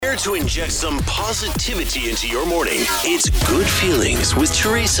Here to inject some positivity into your morning. It's Good Feelings with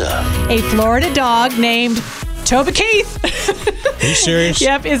Teresa. A Florida dog named Toby Keith. Are you serious?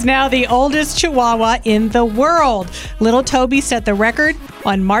 Yep, is now the oldest Chihuahua in the world. Little Toby set the record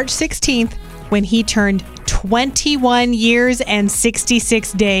on March 16th when he turned 21 years and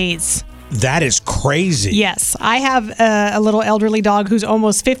 66 days. That is crazy. Yes. I have a little elderly dog who's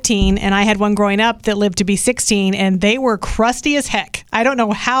almost 15, and I had one growing up that lived to be 16, and they were crusty as heck. I don't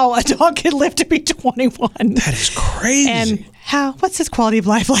know how a dog could live to be 21. That is crazy. And what's his quality of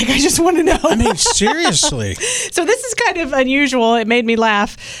life like? I just want to know. I mean, seriously. So this is kind of unusual. It made me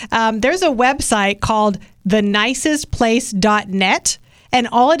laugh. There's a website called thenicestplace.net. And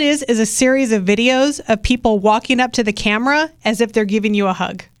all it is a series of videos of people walking up to the camera as if they're giving you a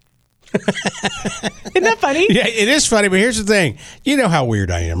hug. Isn't that funny? Yeah, it is funny, but here's the thing. You know how weird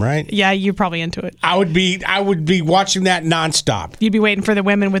I am, right? Yeah, you're probably into it. I would be watching that nonstop. You'd be waiting for the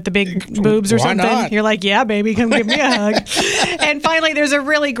women with the big boobs or Why something. not? You're like, yeah, baby, come give me a hug. And finally, there's a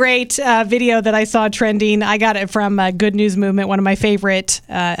really great video that I saw trending. I got it from Good News Movement, one of my favorite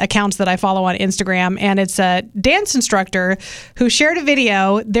accounts that I follow on Instagram. And it's a dance instructor who shared a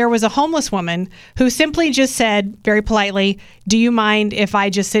video. There was a homeless woman who simply just said, very politely, "Do you mind if I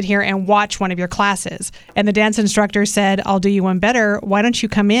just sit here and watch one of your classes?" And the dance instructor said, "I'll do you one better. Why don't you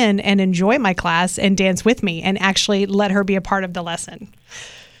come in and enjoy my class and dance with me?" And actually let her be a part of the lesson.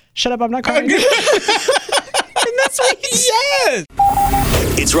 Shut up, I'm not crying. Isn't that sweet? Yes!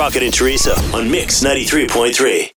 It's Rocket and Teresa on Mix 93.3.